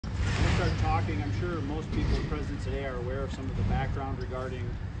start talking, I'm sure most people present today are aware of some of the background regarding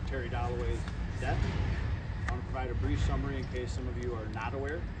Terry Dalloway's death. I want to provide a brief summary in case some of you are not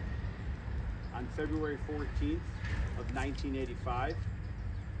aware. On February 14th of 1985,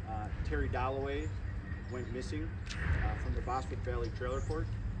 Terry Dalloway went missing from the Bostwick Valley Trailer Court,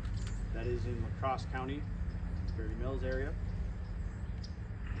 that is in La Crosse County, Berry Mills area.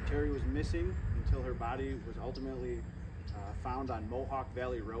 Terry was missing until her body was ultimately found on Mohawk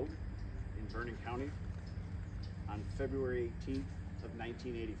Valley Road in Vernon County on February 18th of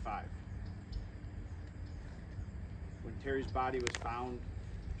 1985. When Terry's body was found,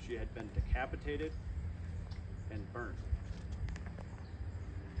 she had been decapitated and burned.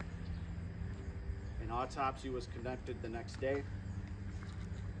 An autopsy was conducted the next day,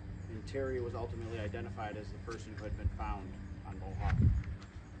 and Terry was ultimately identified as the person who had been found on Mohawk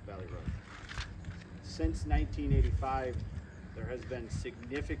Valley Road. Since 1985, there has been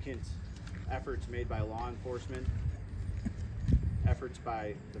significant efforts made by law enforcement, efforts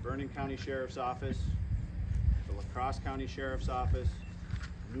by the Vernon County Sheriff's Office, the La Crosse County Sheriff's Office,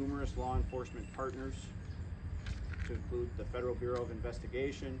 numerous law enforcement partners, to include the Federal Bureau of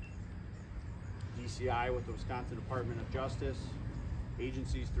Investigation, DCI with the Wisconsin Department of Justice,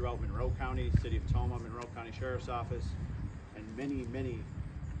 agencies throughout Monroe County, City of Toma, Monroe County Sheriff's Office, and many, many,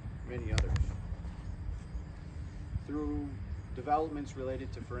 many others. Through developments related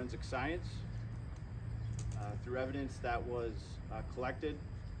to forensic science, through evidence that was collected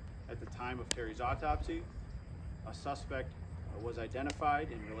at the time of Terry's autopsy, a suspect was identified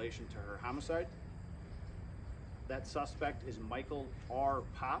in relation to her homicide. That suspect is Michael R.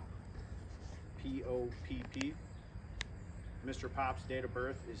 Popp, P-O-P-P. Mr. Popp's date of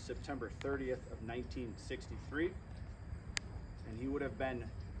birth is September 30th of 1963, and he would have been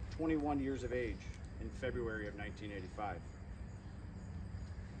 21 years of age in February of 1985.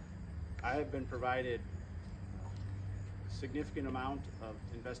 I have been provided a significant amount of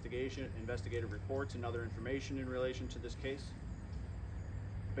investigative reports and other information in relation to this case.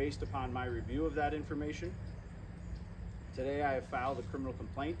 Based upon my review of that information, today I have filed a criminal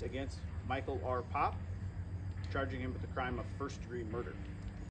complaint against Michael R. Popp, charging him with the crime of first-degree murder.